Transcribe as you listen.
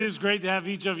It is great to have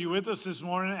each of you with us this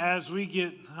morning. As we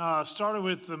get started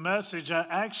with the message, I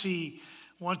actually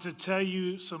want to tell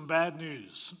you some bad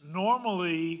news.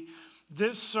 Normally,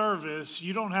 this service,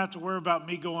 you don't have to worry about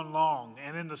me going long.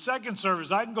 And in the second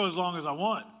service, I can go as long as I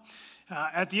want.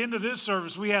 At the end of this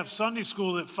service, we have Sunday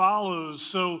school that follows.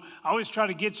 So I always try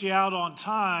to get you out on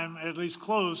time, at least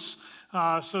close,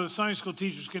 so the Sunday school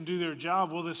teachers can do their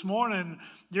job. Well, this morning,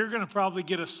 you're going to probably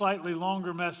get a slightly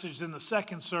longer message than the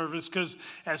second service, because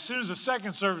as soon as the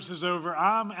second service is over,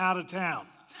 I'm out of town.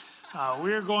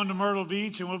 We're going to Myrtle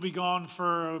Beach, and we'll be gone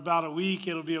for about a week.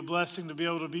 It'll be a blessing to be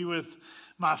able to be with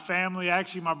my family.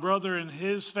 Actually, my brother and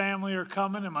his family are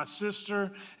coming, and my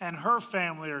sister and her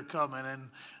family are coming. And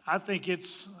I think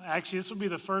this will be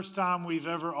the first time we've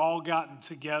ever all gotten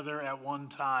together at one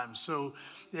time. So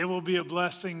it will be a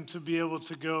blessing to be able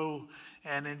to go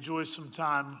and enjoy some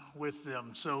time with them.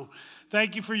 So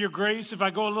thank you for your grace. If I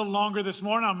go a little longer this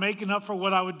morning, I'm making up for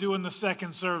what I would do in the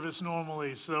second service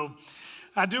normally. So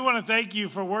I do want to thank you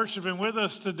for worshiping with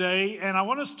us today, and I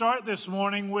want to start this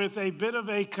morning with a bit of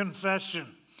a confession.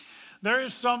 There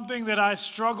is something that I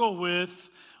struggle with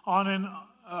on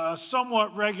a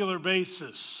somewhat regular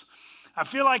basis. I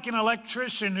feel like an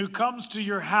electrician who comes to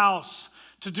your house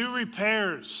to do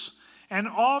repairs, and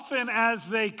often as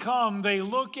they come, they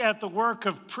look at the work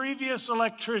of previous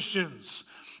electricians,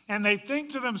 and they think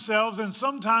to themselves, and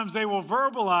sometimes they will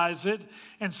verbalize it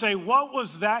and say, "What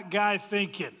was that guy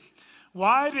thinking?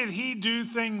 Why did he do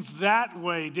things that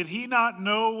way? Did he not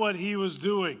know what he was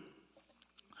doing?"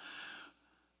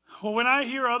 Well, when I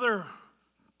hear other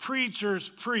preachers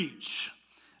preach,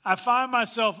 I find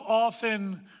myself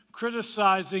often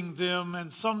criticizing them,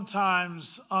 and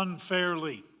sometimes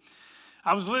unfairly.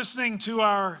 I was listening to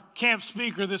our camp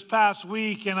speaker this past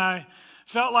week, and I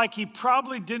felt like he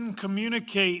probably didn't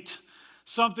communicate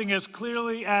something as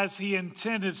clearly as he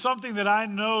intended, something that I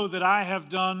know that I have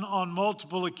done on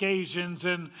multiple occasions,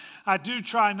 and I do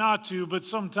try not to, but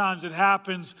sometimes it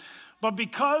happens. But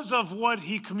because of what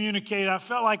he communicated, I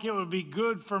felt like it would be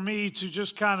good for me to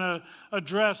just kind of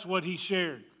address what he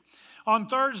shared. On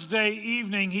Thursday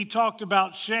evening, he talked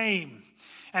about shame,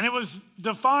 and it was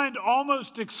defined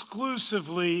almost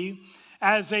exclusively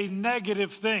as a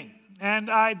negative thing. And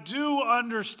I do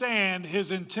understand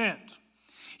his intent.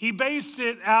 He based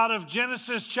it out of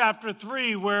Genesis chapter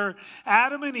 3, where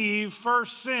Adam and Eve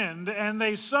first sinned, and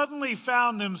they suddenly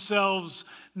found themselves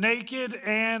naked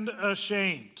and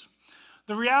ashamed.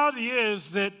 The reality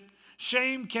is that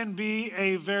shame can be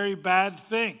a very bad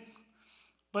thing,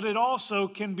 but it also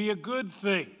can be a good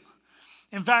thing.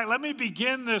 In fact, let me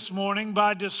begin this morning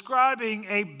by describing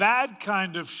a bad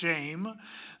kind of shame,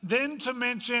 then to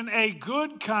mention a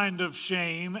good kind of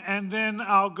shame, and then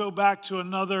I'll go back to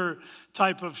another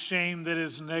type of shame that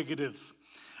is negative.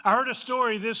 I heard a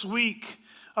story this week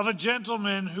of a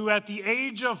gentleman who at the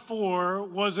age of 4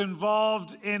 was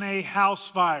involved in a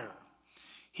house fire.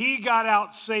 He got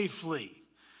out safely,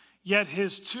 yet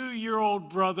his 2-year-old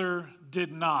brother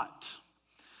did not.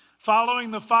 Following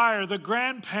the fire, the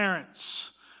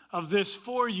grandparents of this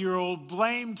 4-year-old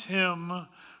blamed him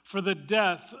for the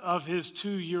death of his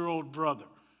 2-year-old brother.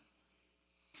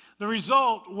 The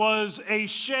result was a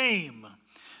shame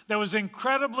that was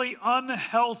incredibly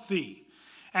unhealthy,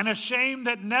 and a shame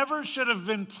that never should have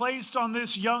been placed on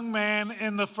this young man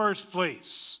in the first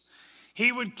place.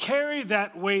 He would carry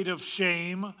that weight of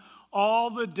shame all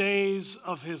the days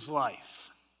of his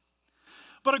life.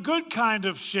 But a good kind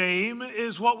of shame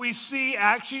is what we see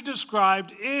actually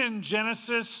described in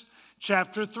Genesis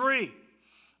chapter 3.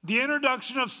 The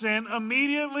introduction of sin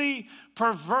immediately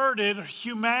perverted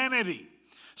humanity,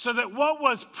 so that what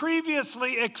was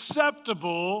previously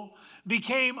acceptable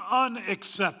became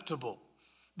unacceptable.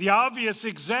 The obvious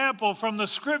example from the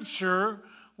scripture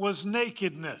was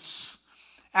nakedness.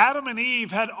 Adam and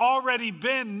Eve had already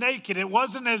been naked. It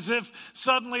wasn't as if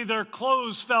suddenly their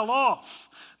clothes fell off.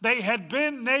 They had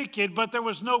been naked, but there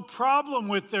was no problem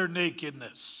with their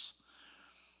nakedness.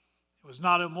 It was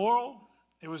not immoral.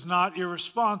 It was not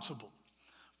irresponsible.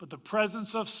 But the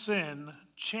presence of sin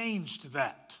changed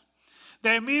that.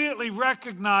 They immediately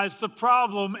recognized the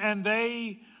problem, and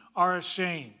they are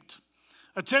ashamed,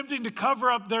 attempting to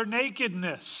cover up their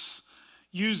nakedness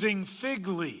using fig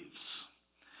leaves.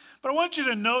 But I want you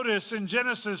to notice in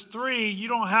Genesis 3, you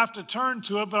don't have to turn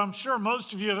to it, but I'm sure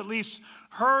most of you have at least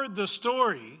heard the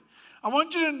story. I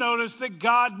want you to notice that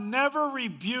God never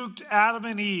rebuked Adam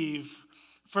and Eve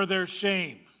for their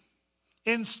shame.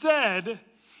 Instead,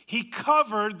 he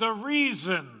covered the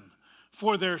reason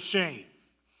for their shame.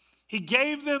 He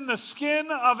gave them the skin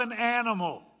of an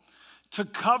animal to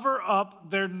cover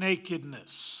up their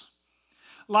nakedness.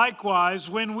 Likewise,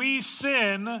 when we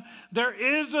sin, there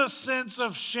is a sense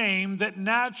of shame that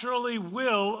naturally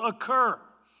will occur.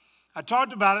 I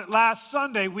talked about it last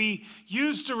Sunday. We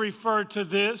used to refer to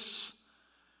this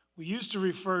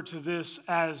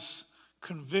as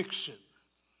conviction.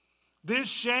 This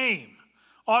shame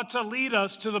ought to lead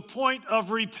us to the point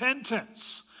of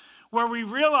repentance, where we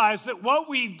realize that what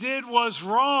we did was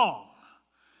wrong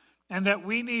and that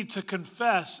we need to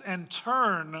confess and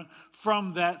turn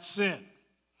from that sin.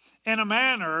 In a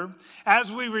manner,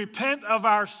 as we repent of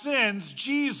our sins,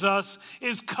 Jesus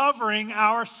is covering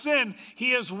our sin.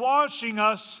 He is washing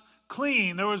us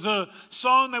clean. There was a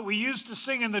song that we used to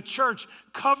sing in the church,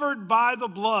 "Covered by the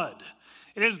Blood."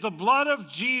 It is the blood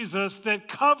of Jesus that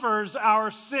covers our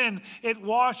sin. It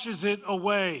washes it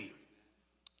away.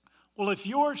 Well, if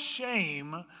your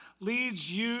shame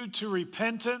leads you to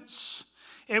repentance,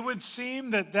 it would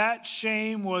seem that that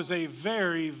shame was a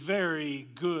very, very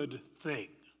good thing.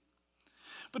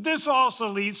 But this also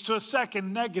leads to a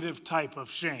second negative type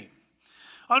of shame.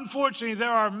 Unfortunately,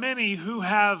 there are many who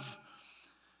have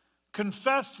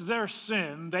confessed their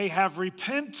sin. They have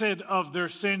repented of their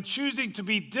sin, choosing to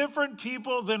be different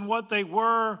people than what they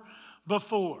were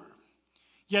before.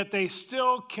 Yet they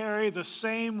still carry the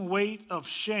same weight of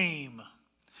shame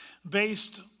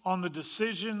based on the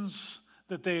decisions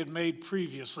that they had made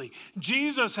previously.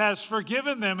 Jesus has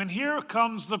forgiven them, and here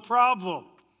comes the problem.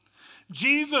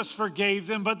 Jesus forgave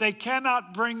them, but they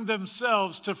cannot bring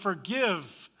themselves to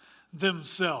forgive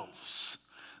themselves.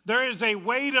 There is a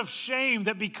weight of shame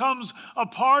that becomes a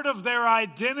part of their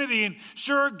identity. And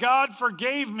sure, God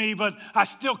forgave me, but I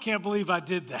still can't believe I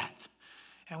did that.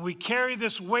 And we carry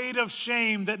this weight of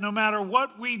shame that no matter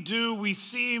what we do, we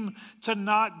seem to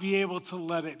not be able to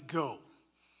let it go.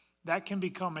 That can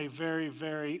become a very,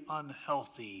 very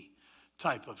unhealthy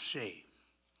type of shame.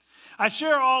 I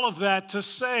share all of that to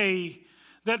say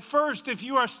that first, if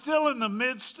you are still in the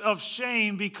midst of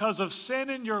shame because of sin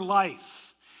in your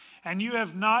life and you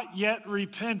have not yet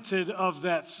repented of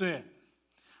that sin,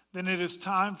 then it is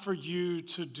time for you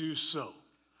to do so.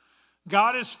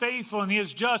 God is faithful and He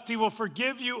is just. He will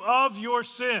forgive you of your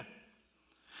sin.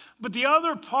 But the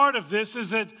other part of this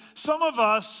is that some of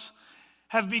us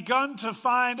have begun to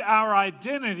find our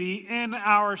identity in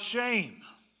our shame.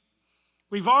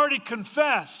 We've already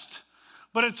confessed,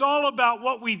 but it's all about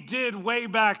what we did way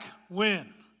back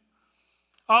when.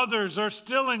 Others are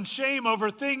still in shame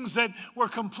over things that were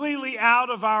completely out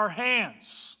of our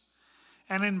hands.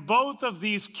 And in both of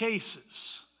these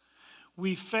cases,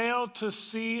 we fail to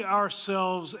see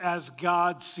ourselves as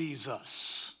God sees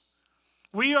us.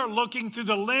 We are looking through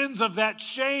the lens of that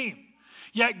shame,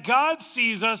 yet God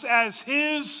sees us as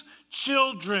His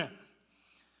children,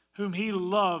 whom He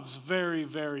loves very,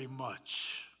 very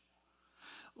much.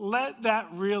 Let that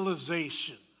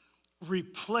realization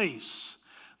replace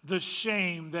the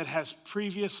shame that has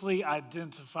previously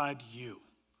identified you.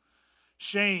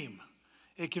 Shame,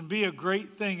 it can be a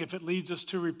great thing if it leads us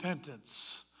to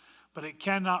repentance, but it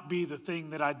cannot be the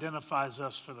thing that identifies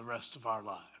us for the rest of our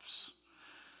lives.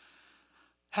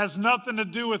 Has nothing to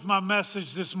do with my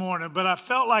message this morning, but I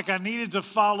felt like I needed to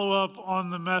follow up on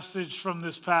the message from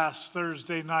this past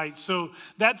Thursday night. So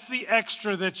that's the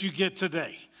extra that you get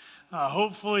today.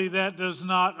 Hopefully that does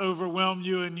not overwhelm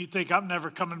you and you think I'm never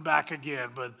coming back again,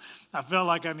 but I felt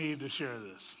like I needed to share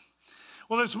this.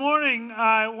 Well, this morning,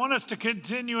 I want us to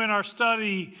continue in our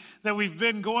study that we've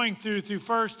been going through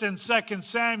 1st and 2nd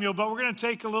Samuel, but we're going to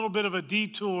take a little bit of a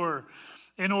detour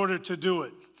in order to do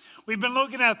it. We've been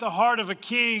looking at the heart of a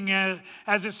king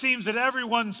as it seems that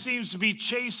everyone seems to be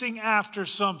chasing after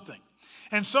something.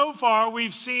 And so far,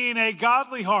 we've seen a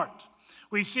godly heart.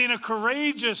 We've seen a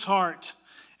courageous heart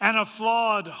and a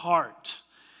flawed heart.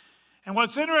 And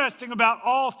what's interesting about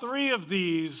all three of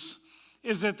these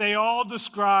is that they all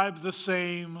describe the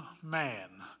same man.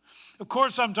 Of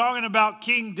course, I'm talking about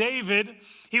King David.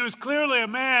 He was clearly a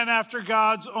man after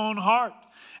God's own heart,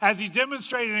 as he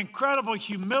demonstrated incredible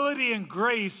humility and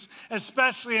grace,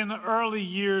 especially in the early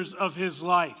years of his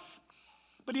life.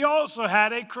 But he also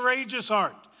had a courageous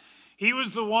heart. He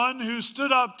was the one who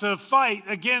stood up to fight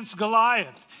against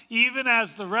Goliath, even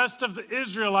as the rest of the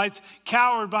Israelites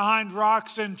cowered behind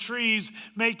rocks and trees,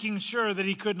 making sure that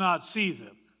he could not see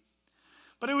them.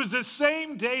 But it was the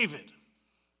same David,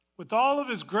 with all of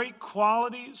his great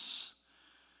qualities,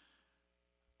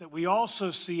 that we also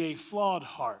see a flawed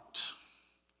heart.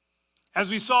 As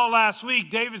we saw last week,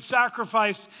 David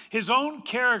sacrificed his own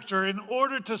character in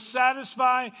order to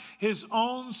satisfy his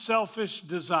own selfish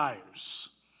desires.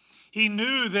 He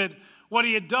knew that what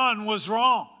he had done was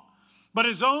wrong, but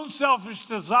his own selfish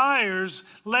desires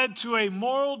led to a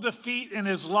moral defeat in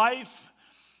his life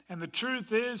And the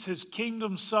truth is, his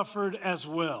kingdom suffered as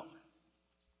well.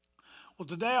 Well,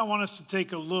 today I want us to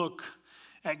take a look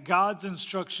at God's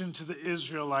instruction to the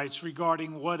Israelites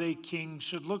regarding what a king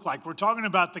should look like. We're talking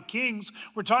about the kings.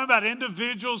 We're talking about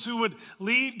individuals who would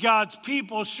lead God's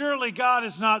people. Surely God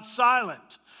is not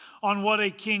silent on what a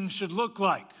king should look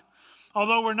like.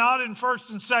 Although we're not in 1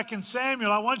 and 2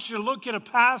 Samuel, I want you to look at a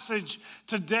passage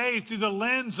today through the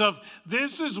lens of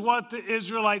this is what the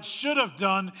Israelites should have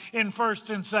done in 1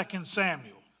 and 2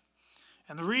 Samuel.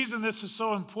 And the reason this is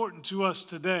so important to us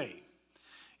today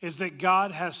is that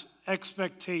God has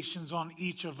expectations on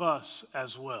each of us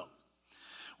as well.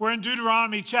 We're in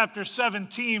Deuteronomy chapter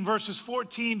 17, verses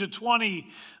 14 to 20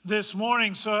 this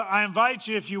morning. So I invite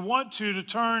you, if you want to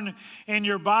turn in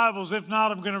your Bibles. If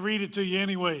not, I'm going to read it to you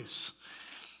anyways.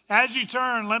 As you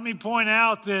turn, let me point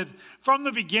out that from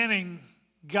the beginning,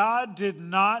 God did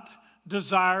not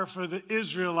desire for the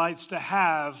Israelites to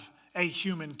have a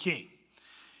human king.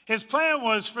 His plan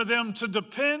was for them to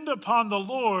depend upon the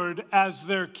Lord as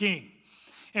their king.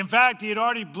 In fact, he had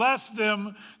already blessed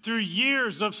them through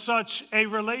years of such a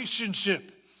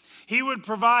relationship. He would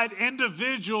provide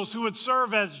individuals who would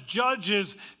serve as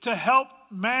judges to help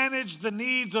manage the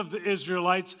needs of the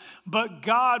Israelites, but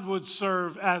God would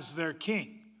serve as their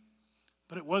king.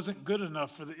 But it wasn't good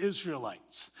enough for the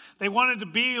Israelites. They wanted to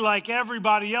be like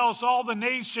everybody else. All the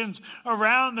nations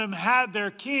around them had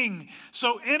their king.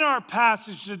 So in our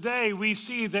passage today, we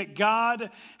see that God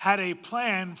had a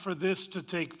plan for this to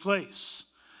take place.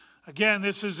 Again,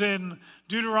 this is in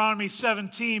Deuteronomy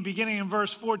 17, beginning in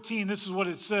verse 14. This is what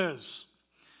it says.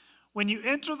 When you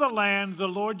enter the land the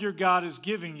Lord your God is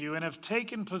giving you and have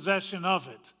taken possession of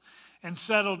it and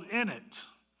settled in it,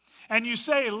 and you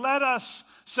say, let us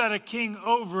set a king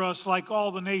over us like all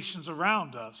the nations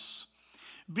around us,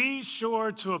 be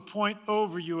sure to appoint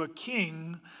over you a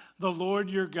king the Lord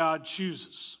your God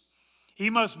chooses. He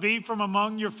must be from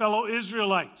among your fellow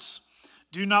Israelites.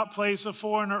 Do not place a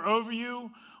foreigner over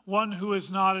you, one who is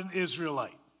not an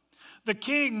Israelite. The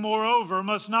king, moreover,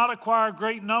 must not acquire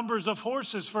great numbers of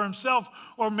horses for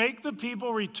himself or make the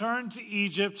people return to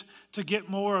Egypt to get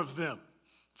more of them.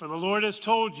 For the Lord has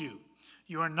told you,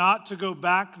 you are not to go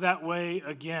back that way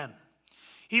again.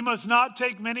 He must not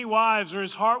take many wives, or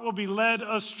his heart will be led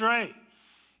astray.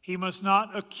 He must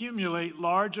not accumulate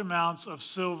large amounts of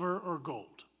silver or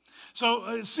gold. So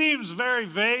it seems very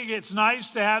vague. It's nice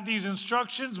to have these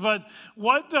instructions, but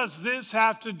what does this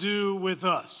have to do with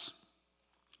us?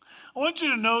 I want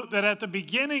you to note that at the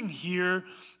beginning here,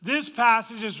 this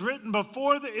passage is written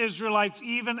before the Israelites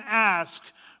even ask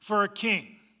for a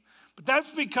king. But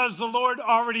that's because the Lord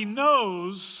already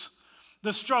knows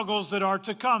the struggles that are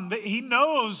to come. He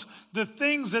knows the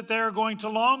things that they're going to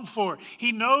long for.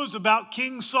 He knows about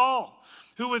King Saul,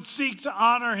 who would seek to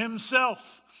honor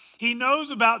himself. He knows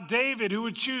about David, who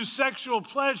would choose sexual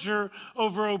pleasure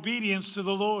over obedience to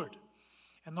the Lord.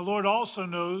 And the Lord also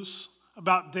knows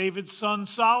about David's son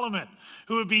Solomon,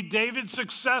 who would be David's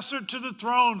successor to the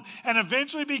throne and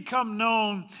eventually become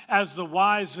known as the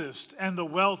wisest and the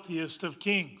wealthiest of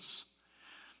kings.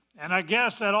 And I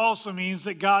guess that also means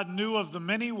that God knew of the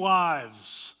many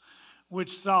wives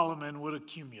which Solomon would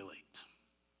accumulate.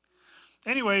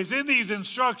 Anyways, in these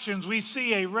instructions, we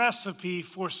see a recipe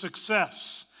for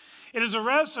success. It is a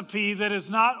recipe that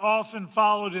is not often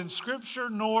followed in Scripture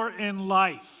nor in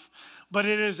life, but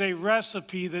it is a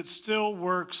recipe that still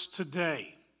works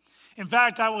today. In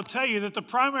fact, I will tell you that the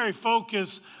primary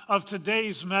focus of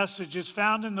today's message is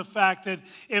found in the fact that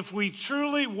if we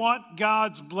truly want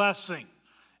God's blessing,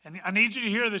 and I need you to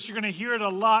hear this, you're going to hear it a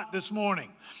lot this morning.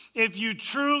 If you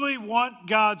truly want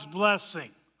God's blessing,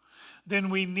 then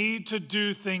we need to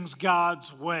do things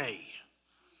God's way.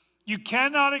 You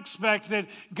cannot expect that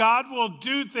God will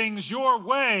do things your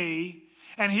way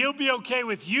and he'll be okay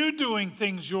with you doing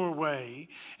things your way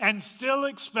and still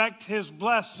expect his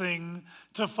blessing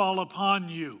to fall upon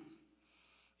you.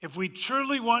 If we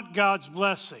truly want God's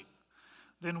blessing,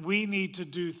 then we need to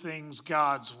do things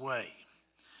God's way.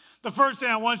 The first thing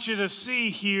I want you to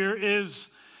see here is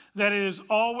that it is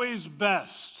always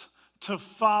best to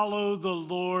follow the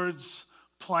Lord's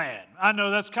plan. I know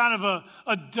that's kind of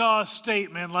a duh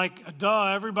statement, like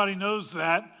duh, everybody knows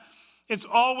that. It's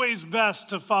always best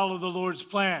to follow the Lord's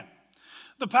plan.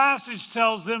 The passage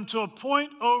tells them to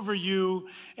appoint over you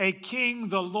a king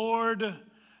the Lord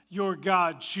your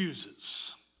God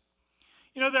chooses.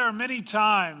 You know, there are many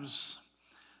times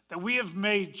that we have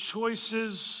made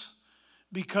choices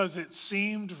because it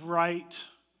seemed right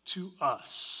to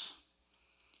us.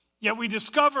 Yet we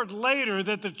discovered later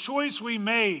that the choice we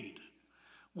made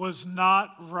was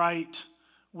not right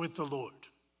with the Lord.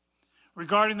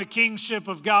 regarding the kingship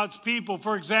of God's people.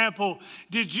 For example,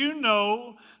 did you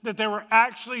know that there were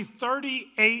actually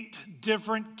 38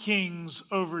 different kings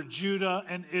over Judah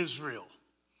and Israel?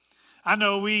 I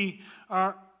know we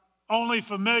are only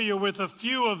familiar with a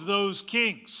few of those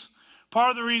kings.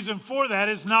 Part of the reason for that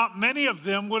is not many of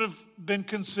them would have been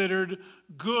considered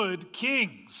good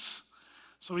kings.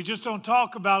 So we just don't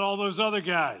talk about all those other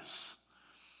guys.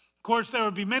 Of course, there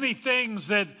would be many things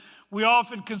that we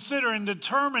often consider in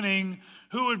determining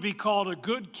who would be called a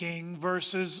good king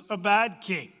versus a bad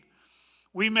king.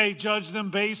 We may judge them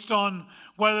based on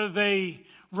whether they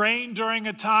reigned during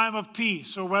a time of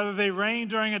peace or whether they reigned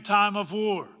during a time of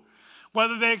war,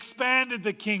 whether they expanded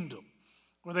the kingdom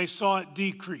or they saw it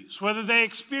decrease, whether they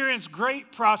experienced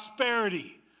great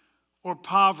prosperity or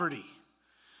poverty.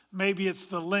 Maybe it's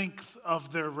the length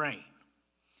of their reign.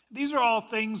 These are all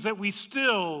things that we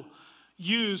still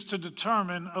use to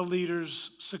determine a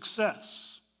leader's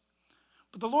success.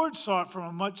 But the Lord saw it from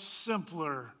a much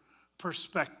simpler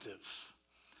perspective.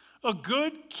 A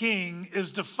good king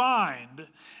is defined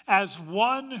as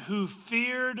one who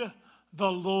feared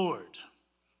the Lord.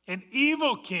 An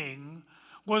evil king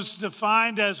was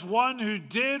defined as one who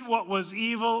did what was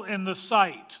evil in the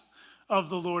sight of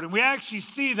the Lord. And we actually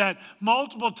see that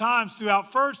multiple times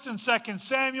throughout 1st and 2nd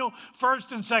Samuel,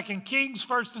 1st and 2nd Kings,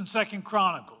 1st and 2nd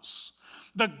Chronicles.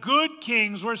 The good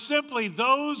kings were simply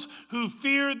those who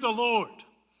feared the Lord.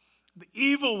 The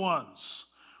evil ones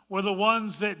were the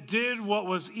ones that did what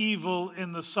was evil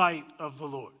in the sight of the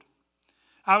Lord.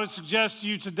 I would suggest to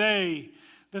you today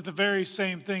that the very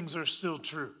same things are still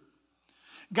true.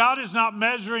 God is not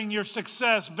measuring your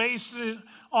success based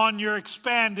on your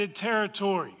expanded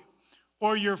territory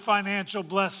or your financial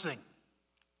blessing.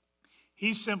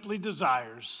 He simply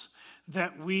desires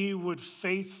that we would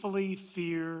faithfully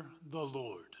fear the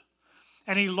Lord.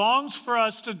 And he longs for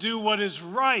us to do what is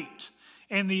right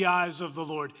in the eyes of the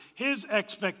Lord. His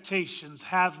expectations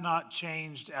have not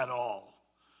changed at all.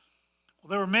 Well,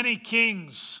 there were many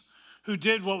kings who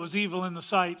did what was evil in the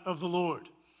sight of the Lord.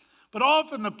 But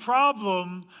often the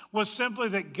problem was simply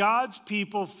that God's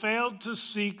people failed to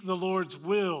seek the Lord's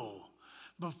will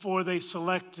before they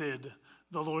selected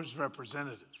the Lord's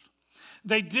representative.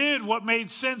 They did what made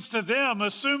sense to them,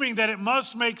 assuming that it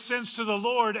must make sense to the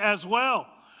Lord as well.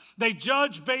 They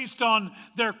judged based on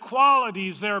their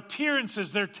qualities, their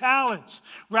appearances, their talents,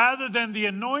 rather than the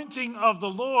anointing of the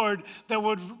Lord that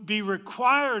would be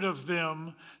required of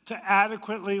them to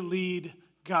adequately lead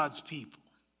God's people.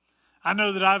 I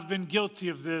know that I've been guilty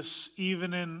of this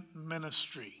even in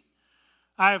ministry.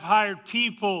 I have hired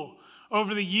people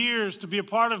over the years to be a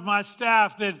part of my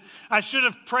staff that I should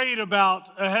have prayed about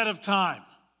ahead of time.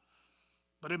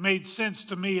 But it made sense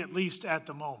to me, at least at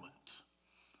the moment.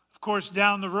 Of course,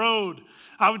 down the road,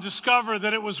 I would discover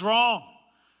that it was wrong.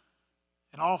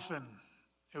 And often,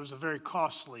 it was a very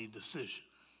costly decision.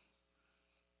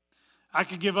 I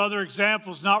could give other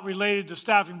examples not related to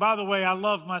staffing. By the way, I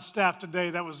love my staff today.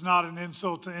 That was not an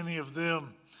insult to any of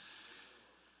them.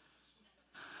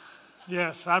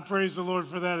 Yes, I praise the Lord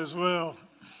for that as well.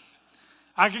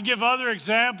 I could give other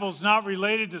examples not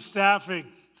related to staffing.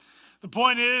 The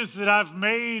point is that I've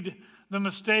made the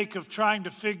mistake of trying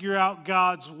to figure out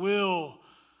God's will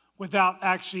without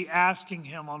actually asking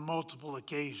him on multiple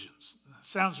occasions.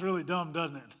 Sounds really dumb,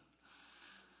 doesn't it?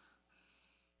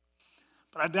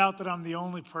 But I doubt that I'm the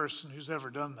only person who's ever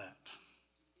done that.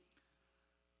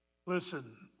 Listen,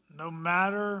 no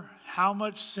matter how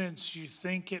much sense you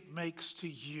think it makes to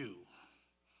you,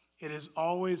 it is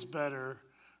always better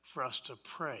for us to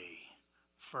pray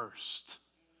first.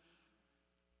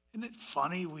 Isn't it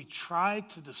funny? We try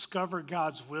to discover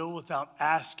God's will without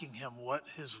asking him what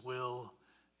his will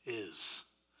is.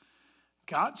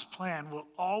 God's plan will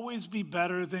always be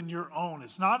better than your own.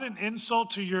 It's not an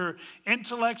insult to your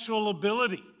intellectual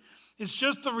ability. It's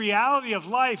just the reality of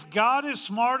life. God is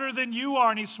smarter than you are,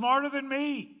 and he's smarter than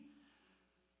me.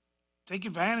 Take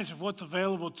advantage of what's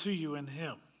available to you in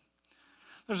him.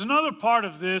 There's another part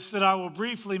of this that I will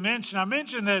briefly mention. I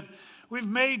mentioned that we've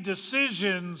made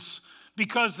decisions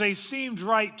because they seemed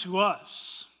right to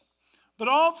us. But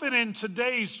often in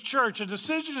today's church, a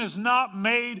decision is not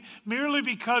made merely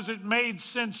because it made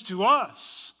sense to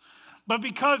us, but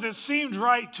because it seemed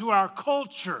right to our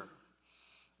culture.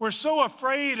 We're so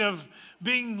afraid of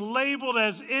being labeled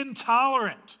as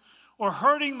intolerant or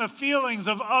hurting the feelings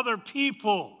of other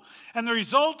people. And the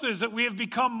result is that we have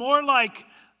become more like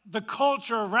the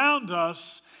culture around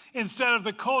us instead of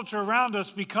the culture around us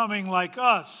becoming like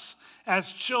us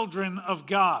as children of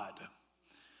God.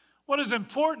 What is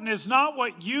important is not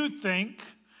what you think,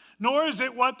 nor is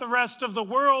it what the rest of the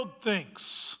world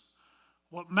thinks.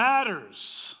 What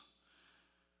matters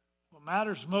What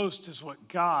matters most is what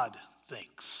God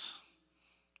thinks.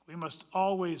 We must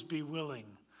always be willing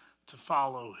to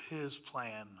follow his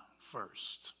plan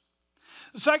first.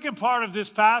 The second part of this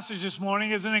passage this morning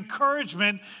is an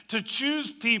encouragement to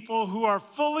choose people who are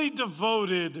fully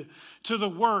devoted to the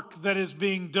work that is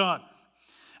being done.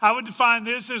 I would define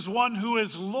this as one who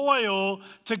is loyal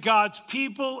to God's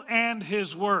people and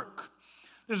his work.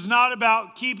 This is not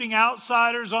about keeping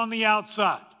outsiders on the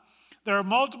outside. There are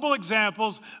multiple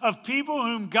examples of people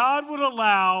whom God would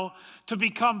allow to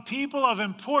become people of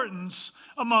importance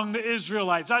among the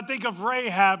Israelites. I think of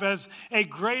Rahab as a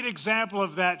great example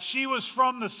of that. She was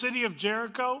from the city of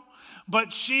Jericho,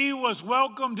 but she was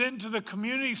welcomed into the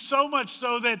community so much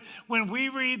so that when we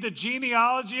read the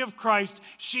genealogy of Christ,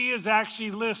 she is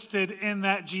actually listed in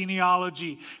that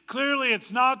genealogy. Clearly,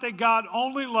 it's not that God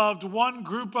only loved one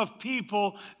group of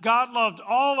people. God loved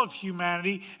all of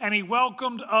humanity, and he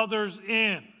welcomed others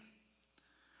in.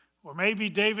 Or maybe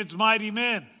David's mighty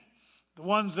men, the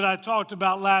ones that I talked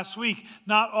about last week.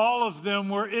 Not all of them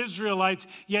were Israelites,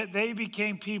 yet they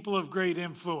became people of great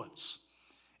influence.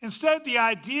 Instead, the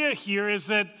idea here is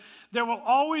that there will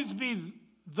always be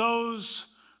those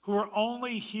who are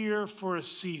only here for a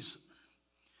season.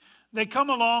 They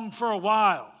come along for a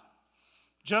while,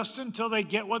 just until they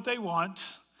get what they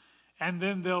want, and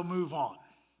then they'll move on.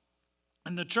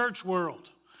 In the church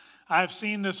world, I've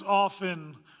seen this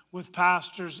often with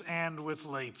pastors and with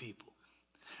lay people.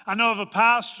 I know of a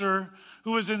pastor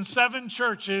who was in 7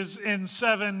 churches in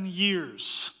 7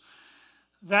 years.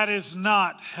 That is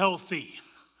not healthy.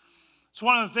 It's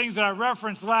one of the things that I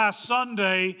referenced last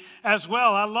Sunday as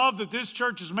well. I love that this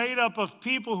church is made up of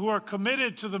people who are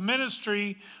committed to the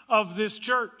ministry of this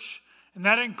church. And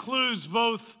that includes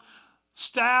both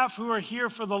staff who are here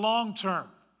for the long term,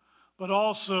 but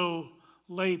also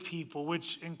lay people,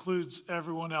 which includes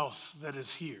everyone else that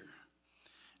is here.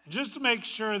 And just to make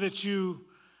sure that you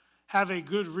have a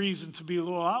good reason to be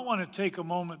loyal, I want to take a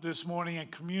moment this morning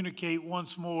and communicate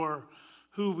once more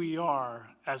who we are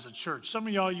as a church. Some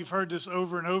of y'all, you've heard this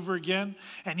over and over again,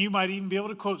 and you might even be able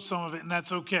to quote some of it, and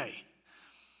that's okay.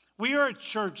 We are a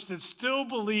church that still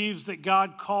believes that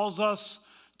God calls us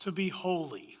to be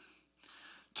holy,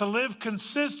 to live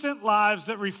consistent lives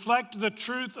that reflect the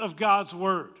truth of God's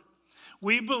word.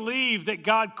 We believe that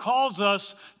God calls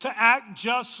us to act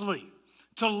justly,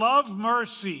 to love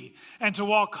mercy, and to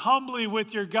walk humbly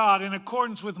with your God in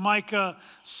accordance with Micah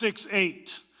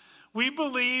 6:8. We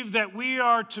believe that we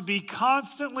are to be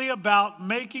constantly about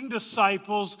making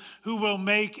disciples who will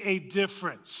make a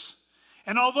difference.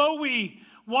 And although we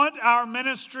want our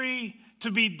ministry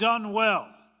to be done well,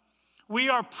 we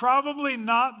are probably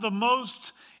not the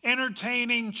most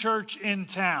entertaining church in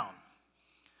town.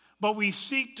 But we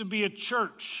seek to be a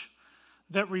church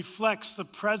that reflects the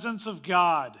presence of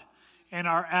God in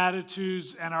our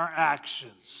attitudes and our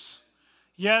actions.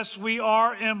 Yes, we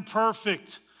are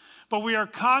imperfect, but we are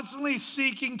constantly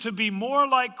seeking to be more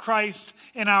like Christ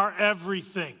in our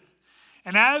everything.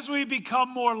 And as we become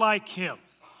more like him,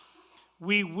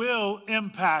 we will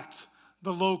impact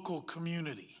the local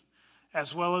community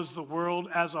as well as the world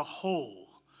as a whole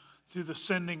through the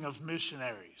sending of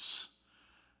missionaries.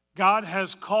 God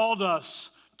has called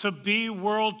us to be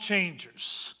world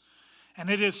changers, and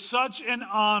it is such an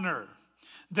honor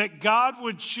that God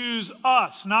would choose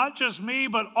us, not just me,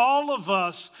 but all of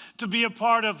us, to be a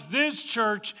part of this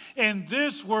church in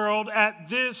this world at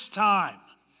this time.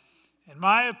 In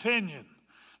my opinion,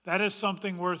 that is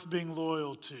something worth being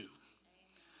loyal to.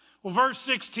 Well, verse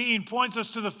 16 points us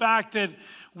to the fact that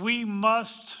we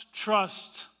must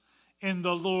trust in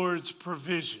the Lord's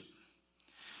provision.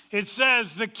 It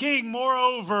says, the king,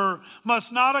 moreover,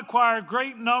 must not acquire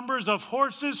great numbers of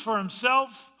horses for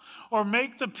himself, or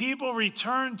make the people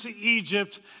return to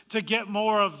Egypt to get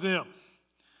more of them.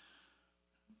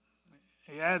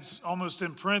 He adds almost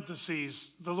in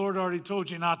parentheses, the Lord already told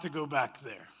you not to go back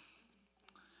there.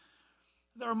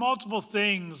 There are multiple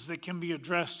things that can be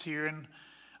addressed here, and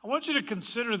I want you to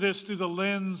consider this through the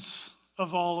lens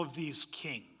of all of these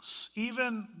kings,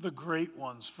 even the great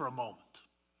ones, for a moment.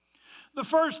 The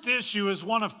first issue is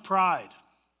one of pride.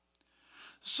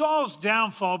 Saul's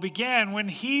downfall began when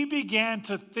he began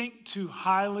to think too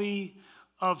highly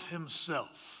of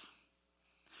himself.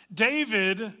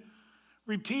 David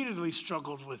repeatedly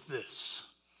struggled with this.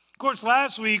 Of course,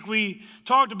 last week we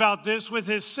talked about this with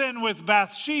his sin with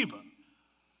Bathsheba.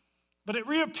 But it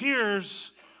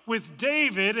reappears with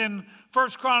David in 1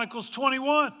 Chronicles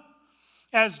 21,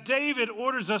 as David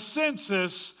orders a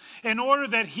census in order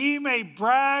that he may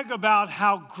brag about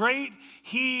how great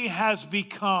he has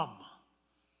become.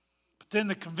 Then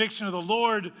the conviction of the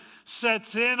Lord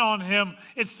sets in on him.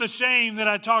 It's the shame that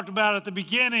I talked about at the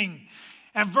beginning.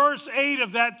 And verse 8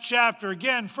 of that chapter,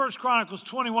 again, 1 Chronicles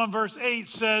 21, verse 8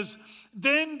 says,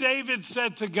 "Then David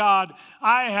said to God,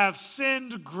 I have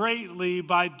sinned greatly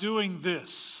by doing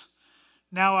this.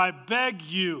 Now I beg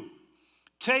you,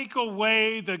 take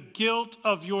away the guilt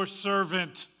of your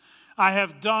servant. I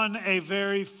have done a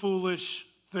very foolish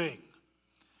thing."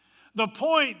 The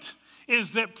point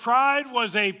is that pride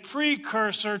was a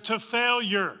precursor to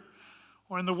failure.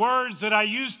 Or in the words that I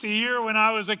used to hear when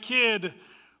I was a kid,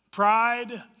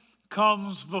 pride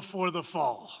comes before the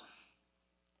fall.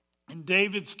 In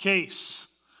David's case,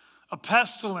 a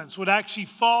pestilence would actually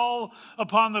fall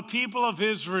upon the people of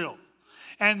Israel,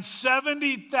 and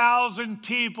 70,000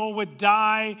 people would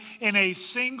die in a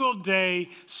single day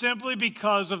simply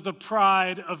because of the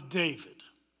pride of David.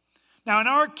 Now, in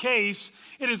our case,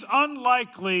 it is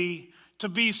unlikely to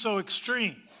be so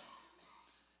extreme.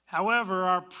 However,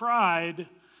 our pride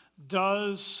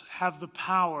does have the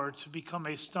power to become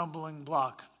a stumbling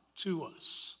block to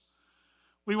us.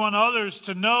 We want others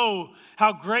to know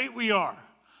how great we are.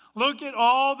 Look at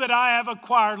all that I have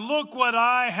acquired. Look what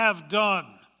I have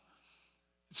done.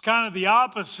 It's kind of the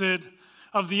opposite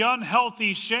of the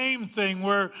unhealthy shame thing,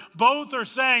 where both are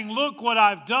saying, look what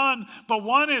I've done, but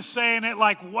one is saying it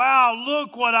like, wow,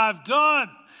 look what I've done.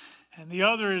 And the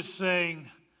other is saying,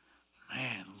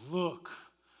 man, look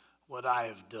what I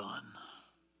have done.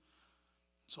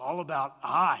 It's all about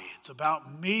I. It's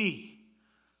about me.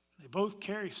 They both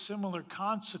carry similar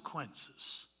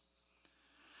consequences.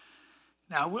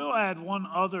 Now, we'll add one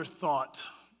other thought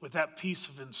with that piece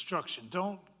of instruction.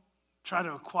 Don't try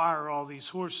to acquire all these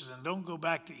horses and don't go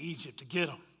back to Egypt to get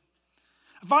them.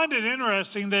 I find it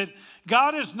interesting that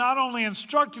God is not only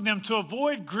instructing them to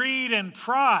avoid greed and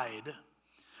pride,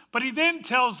 but he then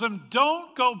tells them,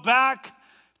 don't go back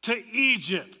to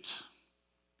Egypt.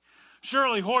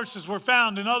 Surely horses were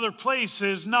found in other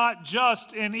places, not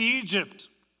just in Egypt.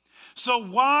 So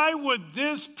why would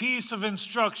this piece of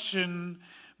instruction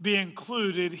be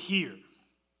included here?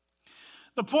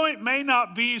 The point may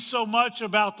not be so much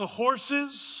about the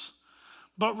horses,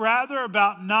 but rather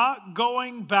about not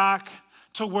going back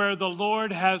to where the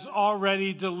Lord has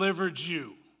already delivered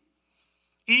you.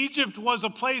 Egypt was a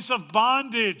place of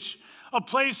bondage, a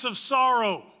place of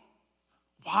sorrow.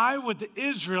 Why would the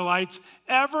Israelites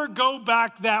ever go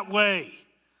back that way?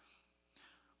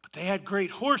 But they had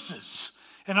great horses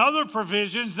and other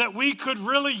provisions that we could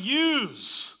really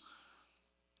use.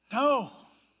 No,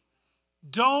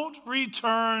 don't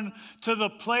return to the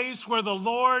place where the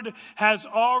Lord has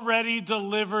already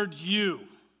delivered you.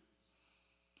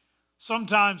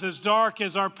 Sometimes, as dark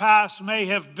as our past may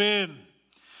have been,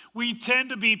 we tend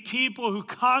to be people who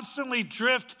constantly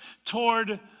drift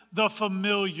toward the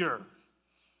familiar.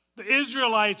 The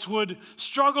Israelites would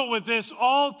struggle with this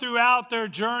all throughout their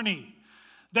journey.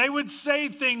 They would say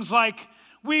things like,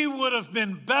 we would have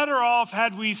been better off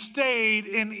had we stayed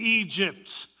in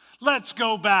Egypt. Let's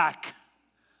go back.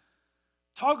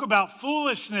 Talk about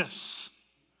foolishness.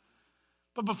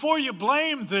 But before you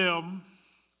blame them,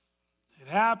 it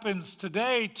happens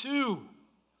today too.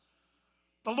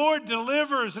 The Lord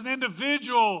delivers an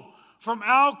individual from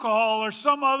alcohol or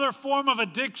some other form of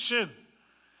addiction.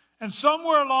 And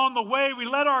somewhere along the way, we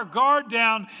let our guard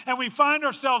down and we find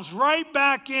ourselves right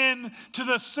back in to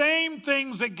the same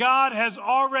things that God has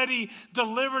already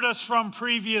delivered us from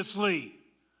previously.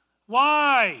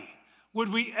 Why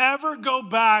would we ever go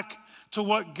back to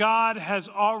what God has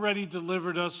already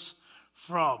delivered us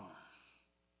from?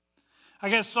 I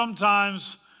guess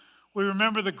sometimes we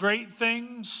remember the great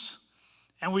things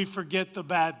and we forget the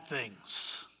bad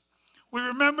things. We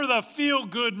remember the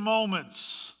feel-good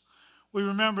moments. We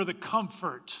remember the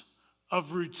comfort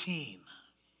of routine.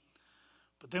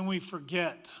 But then we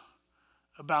forget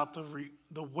about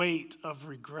the weight of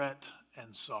regret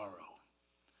and sorrow.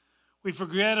 We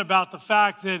forget about the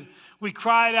fact that we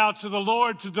cried out to the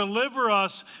Lord to deliver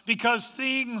us because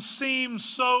things seemed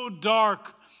so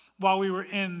dark while we were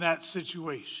in that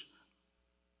situation.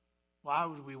 Why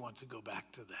would we want to go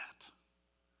back to that?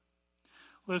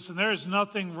 Listen, there is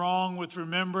nothing wrong with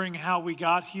remembering how we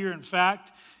got here. In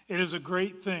fact, it is a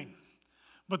great thing.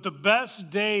 But the best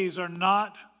days are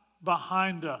not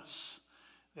behind us.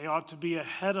 They ought to be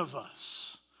ahead of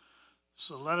us.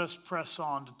 So let us press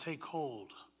on to take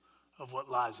hold of what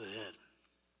lies ahead.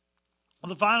 Well,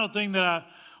 the final thing that I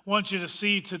want you to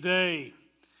see today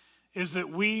is that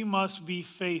we must be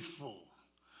faithful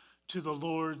to the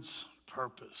Lord's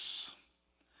purpose.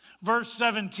 Verse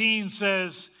 17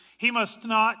 says, he must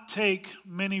not take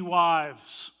many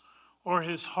wives, or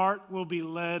his heart will be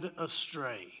led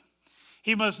astray.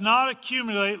 He must not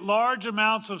accumulate large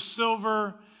amounts of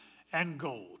silver and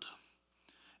gold.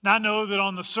 Now I know that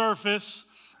on the surface,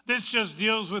 this just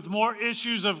deals with more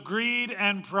issues of greed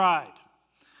and pride.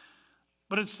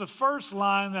 But it's the first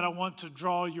line that I want to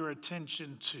draw your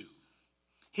attention to.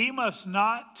 He must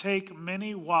not take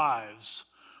many wives,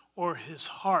 or his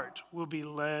heart will be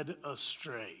led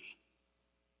astray.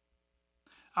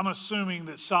 I'm assuming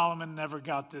that Solomon never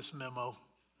got this memo.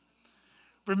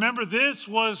 Remember, this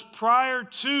was prior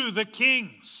to the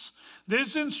kings.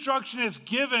 This instruction is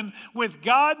given with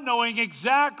God knowing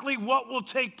exactly what will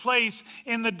take place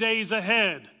in the days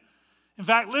ahead. In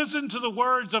fact, listen to the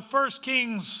words of 1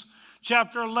 Kings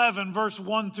chapter 11, verse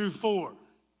 1 through 4.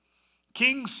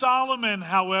 King Solomon,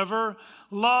 however,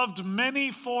 loved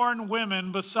many foreign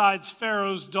women besides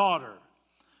Pharaoh's daughter,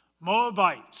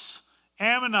 Moabites,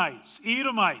 Ammonites,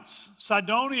 Edomites,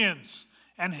 Sidonians,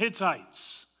 and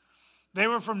Hittites. They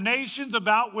were from nations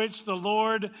about which the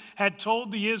Lord had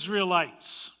told the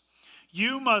Israelites,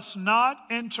 "You must not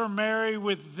intermarry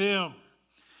with them,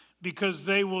 because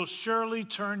they will surely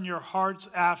turn your hearts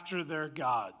after their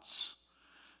gods."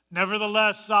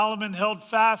 Nevertheless, Solomon held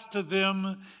fast to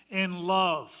them in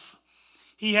love.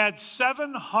 He had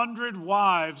 700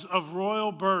 wives of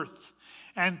royal birth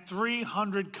and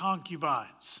 300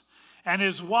 concubines, and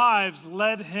his wives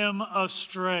led him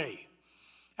astray.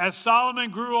 As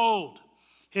Solomon grew old,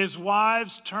 his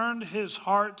wives turned his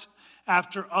heart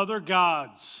after other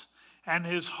gods, and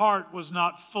his heart was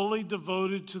not fully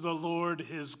devoted to the Lord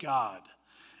his God,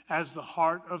 as the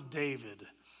heart of David,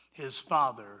 his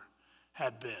father,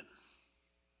 had been.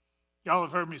 Y'all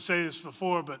have heard me say this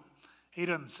before, but he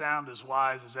doesn't sound as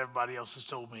wise as everybody else has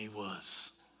told me he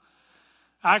was.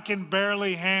 I can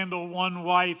barely handle one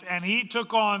wife, and he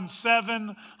took on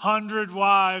 700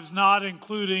 wives, not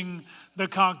including the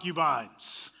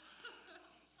concubines.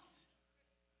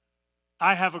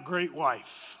 I have a great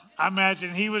wife. I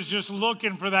imagine he was just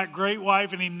looking for that great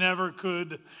wife, and he never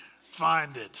could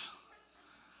find it.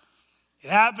 It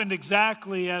happened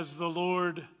exactly as the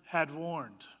Lord had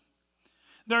warned.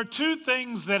 There are two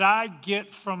things that I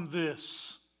get from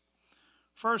this.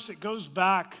 First, it goes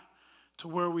back to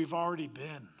where we've already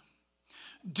been.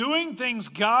 Doing things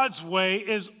God's way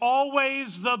is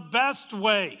always the best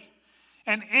way,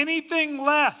 and anything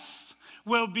less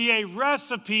will be a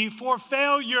recipe for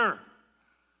failure.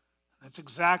 That's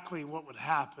exactly what would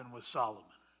happen with Solomon.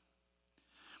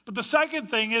 But the second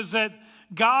thing is that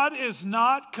God is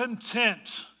not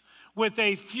content with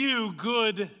a few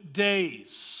good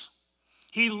days.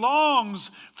 He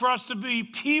longs for us to be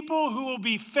people who will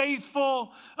be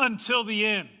faithful until the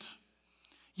end.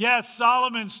 Yes,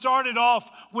 Solomon started off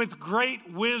with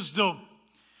great wisdom.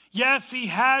 Yes, he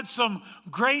had some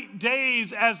great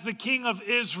days as the king of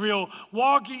Israel,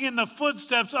 walking in the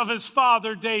footsteps of his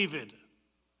father David.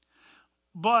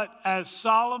 But as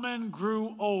Solomon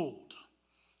grew old,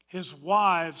 his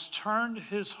wives turned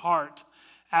his heart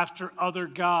after other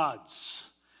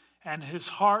gods, and his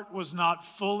heart was not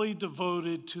fully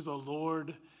devoted to the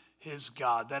Lord his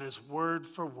God. That is word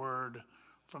for word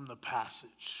from the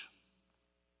passage.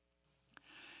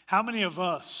 How many of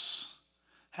us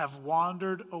have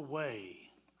wandered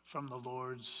away from the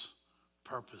Lord's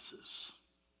purposes?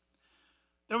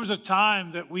 There was a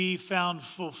time that we found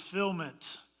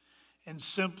fulfillment in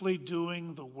simply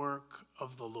doing the work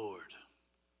of the Lord.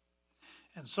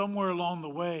 And somewhere along the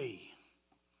way,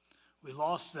 we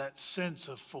lost that sense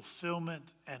of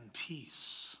fulfillment and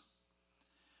peace.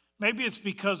 Maybe it's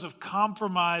because of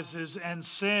compromises and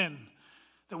sin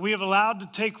that we have allowed to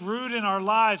take root in our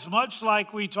lives, much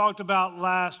like we talked about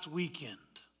last weekend.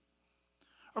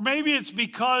 Or maybe it's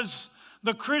because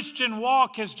the Christian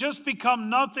walk has just become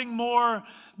nothing more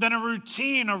than a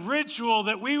routine, a ritual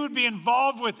that we would be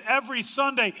involved with every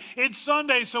Sunday. It's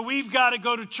Sunday, so we've got to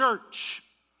go to church.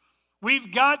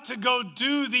 We've got to go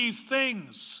do these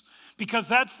things because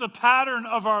that's the pattern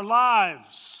of our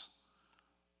lives.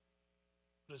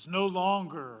 But it's no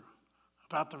longer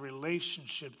about the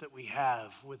relationship that we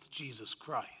have with Jesus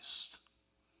Christ.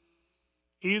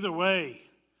 Either way,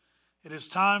 it is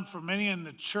time for many in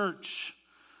the church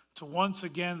to once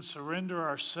again surrender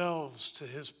ourselves to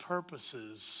his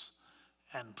purposes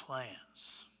and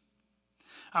plans.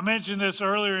 I mentioned this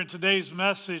earlier in today's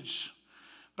message,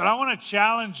 but I want to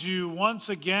challenge you once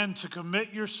again to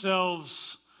commit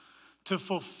yourselves to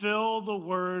fulfill the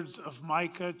words of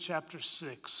Micah chapter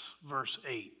 6, verse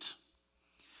 8.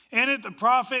 In it, the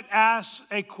prophet asks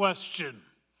a question: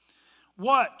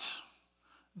 what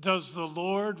does the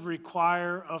Lord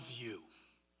require of you?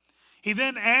 He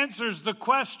then answers the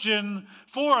question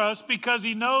for us because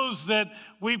he knows that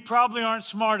we probably aren't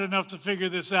smart enough to figure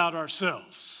this out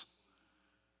ourselves.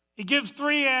 He gives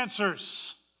three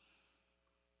answers.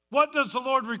 What does the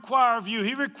Lord require of you?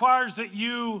 He requires that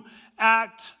you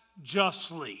act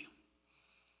justly.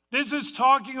 This is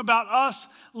talking about us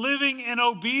living in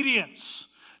obedience,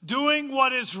 doing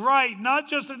what is right, not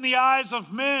just in the eyes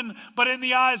of men, but in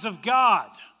the eyes of God.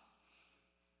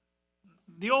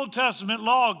 The Old Testament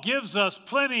law gives us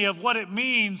plenty of what it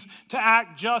means to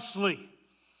act justly.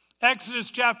 Exodus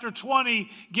chapter 20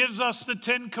 gives us the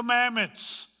 10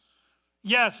 Commandments.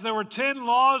 Yes, there were 10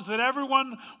 laws that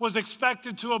everyone was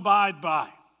expected to abide by.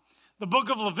 The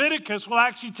book of Leviticus will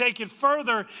actually take it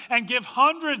further and give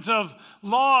hundreds of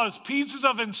laws, pieces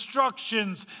of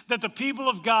instructions that the people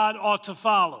of God ought to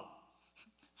follow.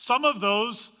 Some of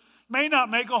those may not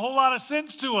make a whole lot of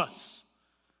sense to us.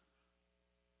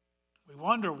 We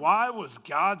wonder, why was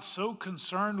God so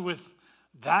concerned with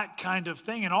that kind of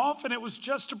thing? And often it was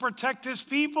just to protect his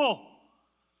people,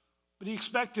 but he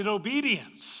expected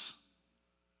obedience.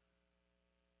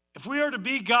 If we are to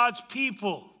be God's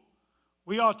people,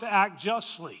 we ought to act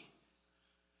justly.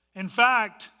 In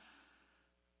fact,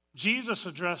 Jesus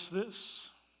addressed this.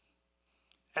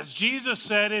 As Jesus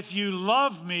said, if you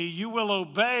love me, you will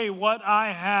obey what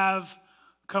I have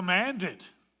commanded.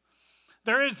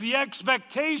 There is the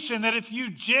expectation that if you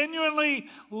genuinely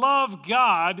love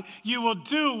God, you will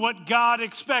do what God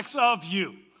expects of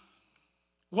you.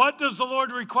 What does the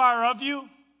Lord require of you?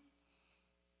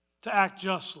 To act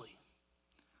justly.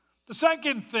 The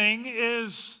second thing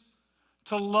is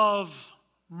to love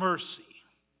mercy.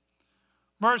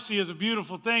 Mercy is a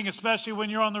beautiful thing, especially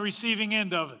when you're on the receiving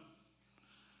end of it.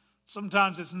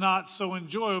 Sometimes it's not so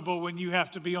enjoyable when you have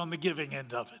to be on the giving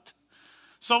end of it.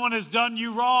 Someone has done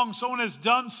you wrong. Someone has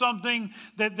done something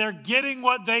that they're getting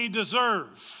what they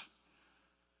deserve.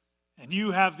 And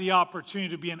you have the opportunity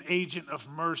to be an agent of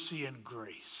mercy and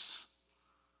grace.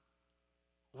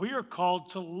 We are called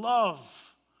to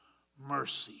love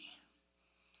mercy.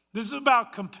 This is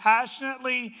about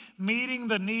compassionately meeting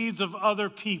the needs of other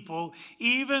people,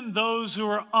 even those who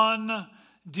are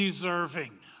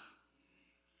undeserving.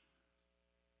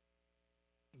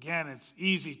 Again, it's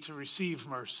easy to receive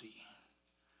mercy.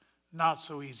 Not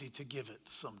so easy to give it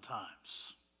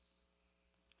sometimes.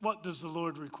 What does the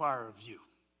Lord require of you?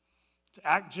 To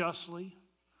act justly,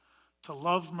 to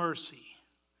love mercy,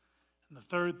 and the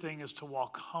third thing is to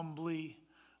walk humbly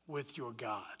with your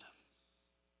God.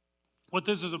 What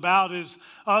this is about is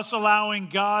us allowing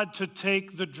God to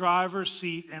take the driver's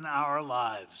seat in our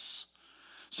lives.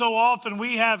 So often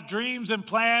we have dreams and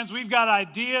plans. We've got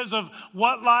ideas of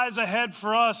what lies ahead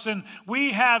for us, and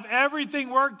we have everything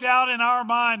worked out in our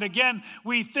mind. Again,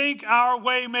 we think our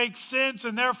way makes sense,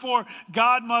 and therefore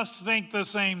God must think the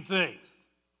same thing.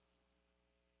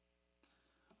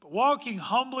 But walking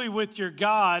humbly with your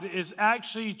God is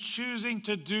actually choosing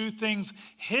to do things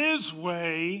his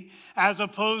way as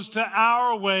opposed to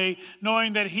our way,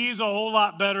 knowing that he's a whole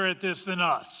lot better at this than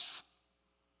us.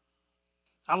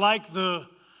 I like the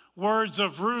words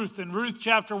of Ruth in Ruth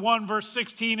chapter 1, verse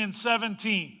 16 and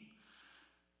 17.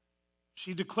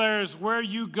 She declares, where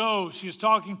you go, she is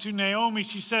talking to Naomi.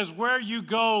 She says, where you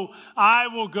go, I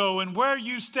will go. And where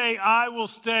you stay, I will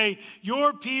stay.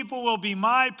 Your people will be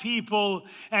my people,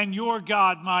 and your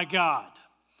God, my God.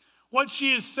 What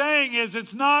she is saying is,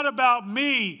 it's not about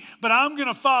me, but I'm going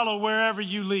to follow wherever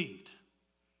you lead.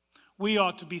 We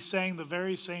ought to be saying the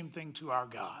very same thing to our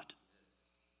God.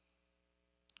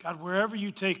 God, wherever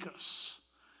you take us,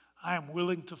 I am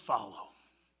willing to follow.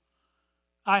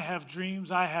 I have dreams,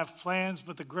 I have plans,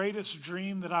 but the greatest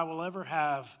dream that I will ever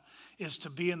have is to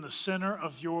be in the center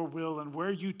of your will, and where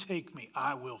you take me,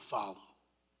 I will follow.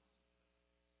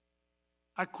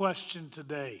 I question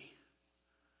today,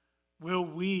 will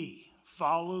we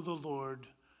follow the Lord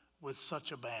with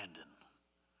such abandon,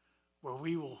 where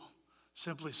we will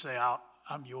simply say,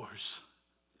 I'm yours?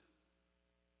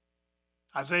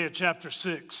 Isaiah chapter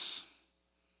 6,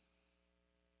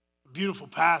 a beautiful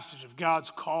passage of God's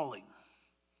calling.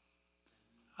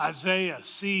 Isaiah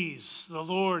sees the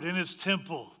Lord in his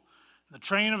temple. The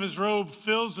train of his robe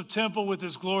fills the temple with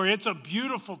his glory. It's a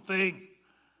beautiful thing.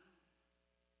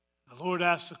 The Lord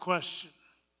asks the question,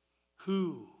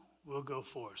 who will go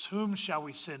for us? Whom shall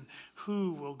we send?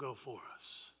 Who will go for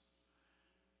us?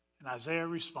 And Isaiah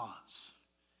responds,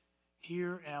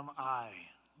 here am I,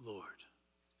 Lord.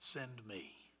 Send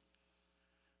me.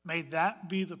 May that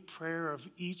be the prayer of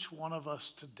each one of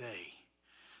us today,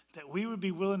 that we would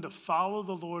be willing to follow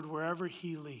the Lord wherever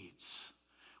he leads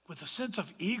with a sense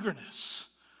of eagerness.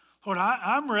 Lord,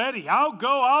 I'm ready. I'll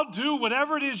go. I'll do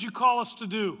whatever it is you call us to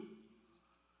do.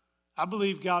 I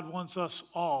believe God wants us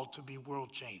all to be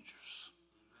world changers.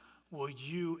 Will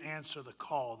you answer the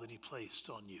call that he placed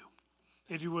on you?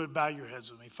 If you would, bow your heads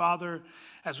with me. Father,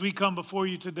 as we come before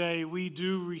you today, we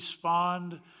do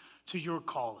respond to your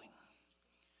calling.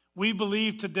 We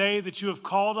believe today that you have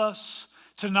called us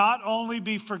to not only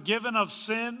be forgiven of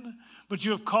sin, but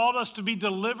you have called us to be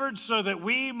delivered so that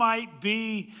we might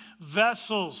be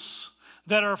vessels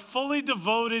that are fully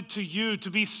devoted to you,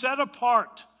 to be set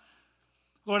apart.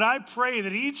 Lord, I pray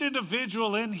that each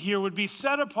individual in here would be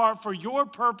set apart for your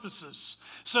purposes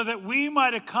so that we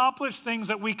might accomplish things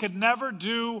that we could never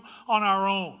do on our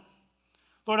own.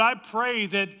 Lord, I pray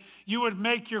that you would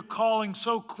make your calling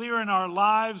so clear in our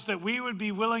lives that we would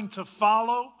be willing to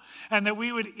follow and that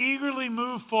we would eagerly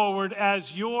move forward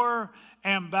as your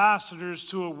ambassadors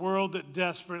to a world that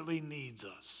desperately needs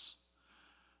us.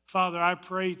 Father, I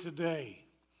pray today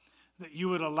that you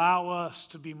would allow us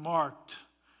to be marked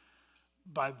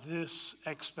by this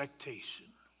expectation.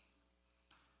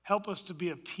 Help us to be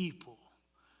a people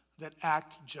that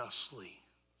act justly,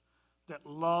 that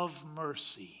love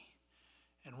mercy,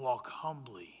 and walk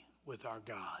humbly with our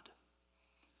God.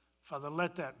 Father,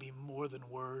 let that be more than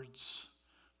words,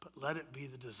 but let it be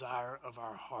the desire of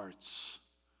our hearts.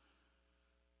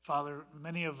 Father,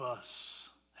 many of us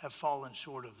have fallen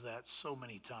short of that so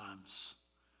many times.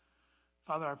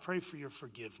 Father, I pray for your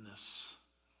forgiveness.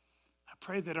 I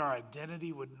pray that our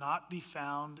identity would not be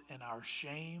found in our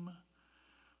shame,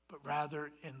 but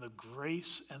rather in the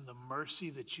grace and the mercy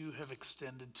that you have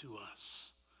extended to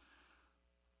us.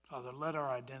 Father, let our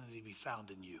identity be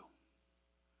found in you.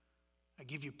 I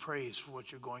give you praise for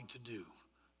what you're going to do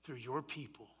through your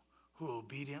people who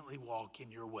obediently walk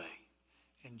in your way.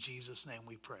 In Jesus' name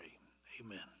we pray.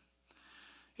 Amen.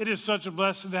 It is such a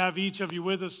blessing to have each of you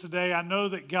with us today. I know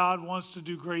that God wants to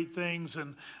do great things,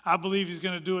 and I believe he's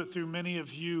going to do it through many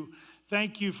of you.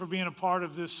 Thank you for being a part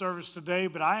of this service today,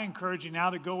 but I encourage you now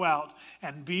to go out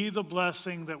and be the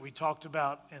blessing that we talked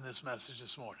about in this message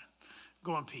this morning.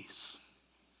 Go in peace.